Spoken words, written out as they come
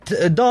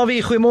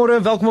Dawie,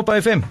 goeiemôre, welkom op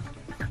IFM.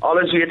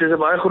 Alles weet, is 'n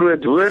baie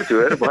groot woord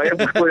hoor. Baie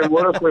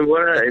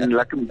goeiemôre en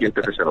lekker met jou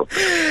te gesels.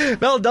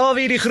 Wel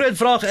Dawie, die groot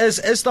vraag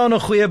is daar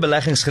nog goeie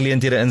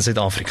beleggingsgeleenthede in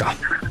Suid-Afrika?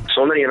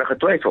 Sonder enige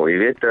twyfel, jy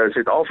weet,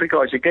 Suid-Afrika,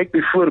 as jy kyk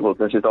byvoorbeeld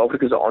na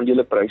Suid-Afrika se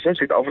aandelepryse,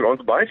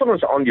 Suid-Afrika, baie van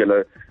ons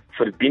aandele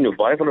verdien, of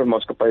baie van ons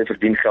maatskappye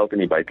verdien geld in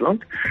die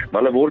buiteland,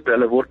 maar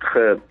hulle word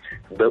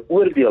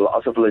beoordeel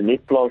asof hulle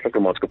net plaaslike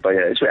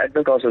maatskappye is. So ek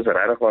dink as is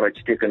regtig waar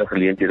uitstekende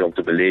geleenthede om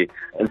te belê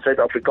in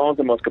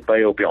Suid-Afrikaanse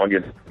maatskappye op die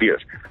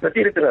aandelebeurs.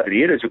 Natuurlik is daar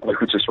redes hoekom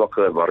goed so swak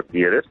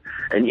gewaardeer is,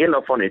 en een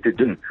daarvan het te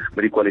doen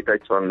met die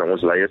kwaliteit van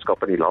ons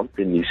leierskap in die land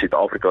en die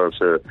Suid-Afrika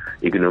se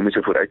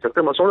ekonomiese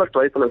vooruitsigte, maar sonder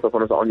twyfel is daar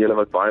van ons aandele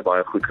wat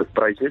baie goed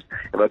geprys is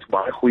en wat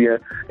baie goeie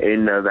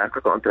en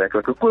werklik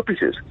aantreklike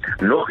kopies is.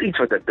 Nog iets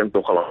wat ek dink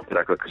nogal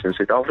aantreklik is in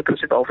Suid-Afrika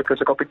se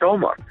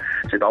kapitaalmark.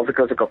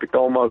 Suid-Afrika se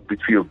kapitaalmark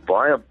bied vir jou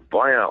baie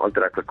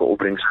aantreklike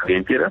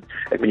opbrengsgeleenthede.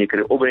 Ek meen jy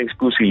kry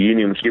opbrengskoerse hier in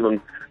die omgewing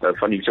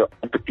van die so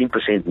amper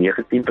 10%,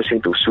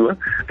 19% of so,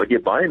 wat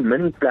jy baie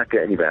min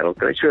plekke in die wêreld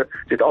kry. So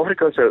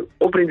Suid-Afrika se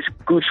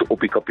opbrengskoers op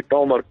die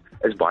kapitaalmark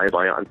is baie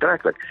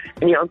aantreklik.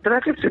 En die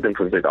aantreklikste ding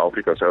van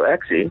Suid-Afrika sou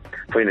ek sê,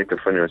 van 'n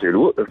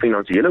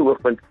finansiële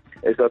hoogtepunt,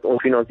 is dat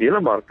ons finansiële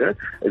markte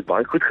is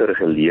baie goed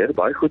gereguleer,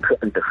 baie goed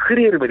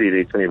geïntegreer by die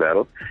res van die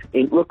wêreld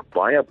en ook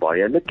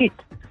baie likwid.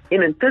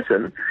 En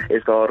intussen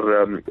is daar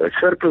 'n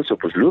surplus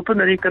op ons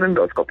lopende rekening,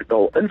 daar's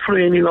kapitaal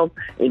invloei in die land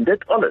en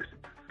dit alles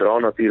dra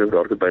natuurlik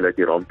daartoe by dat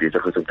die rand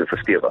besig is om te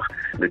verstewig.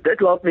 Dit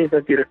laat mense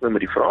natuurlik nou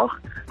met die vraag,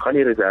 gaan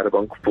die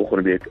Reserwebank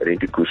volgende week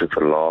rentekoerse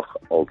verlaag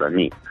al dan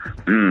nie?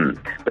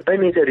 Party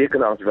mense reken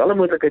daar is wel 'n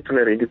moontlikheid van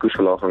 'n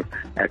rentekoersverlaging.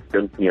 Ek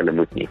dink nie hulle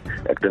moet nie.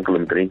 Ek dink hulle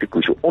moet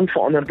rentekoerse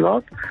onveranderd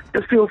laat.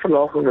 Te veel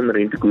verlaging in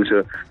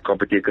rentekoerse kan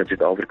beteken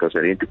Suid-Afrika se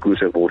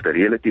rentekoerse word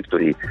relatief tot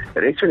die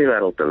res van die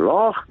wêreld te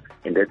laag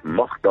en dit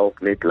mag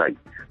dalk net lei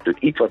tot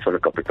iets wat van 'n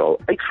kapitaal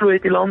uitvloei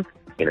uit die land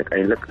en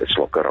uiteindelik 'n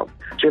swakker rand.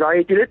 So daai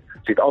het jy dit.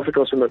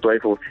 Suid-Afrika sonder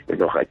twyfel het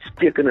nog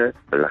uitstekende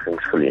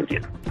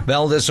beleggingsgeleenthede.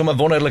 Wel, dis sommer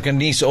wonderlike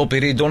nuus op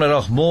hierdie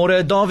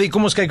donderdagmôre. Dawie,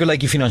 kom ons kyk hoe lyk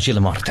die finansiële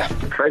markte.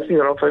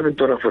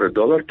 R15.25 vir 'n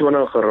dollar,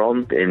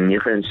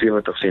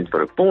 R20.79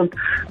 vir 'n pond,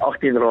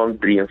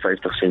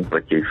 R18.53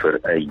 wat jy vir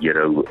 'n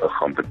euro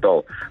gaan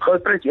betaal.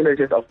 Goudprys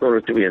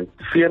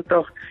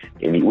 $1,842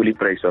 en die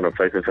olieprys dan op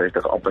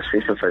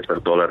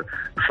 $55.56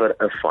 vir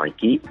 'n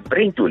vatjie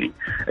Brentolie.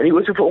 En die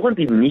ooste vanoggend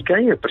die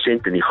Nikkei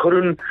 1% in die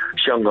groen,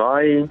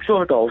 Shanghai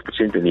so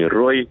 0.5% in die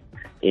rooi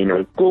en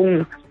Hong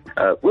Kong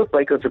ook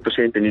bykans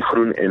 1% in die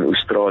groen en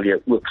Australië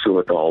ook so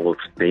wat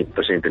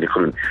 0.5% in die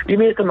groen. Die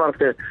meeste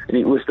markte in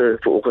die ooste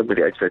vanoggend met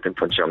die uitsluiting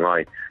van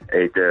Shanghai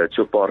het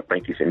so 'n paar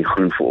puntjies in die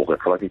groen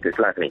vanoggend, glad nie te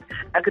sleg nie.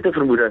 Ek het 'n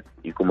vermoede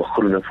hier kom 'n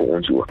groene vir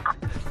ons ook.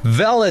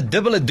 Wel, 'n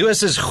dubbele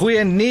dosis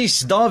goeie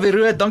nuus. Dawie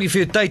Roodt, dankie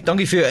vir jou tyd,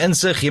 dankie vir jou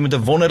insig. Jy moet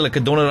 'n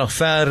wonderlike donderdag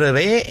verder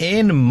hê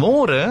en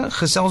môre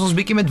gesels ons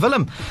bietjie met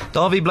Willem.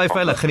 Dawie, bly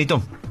veilig, geniet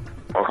hom.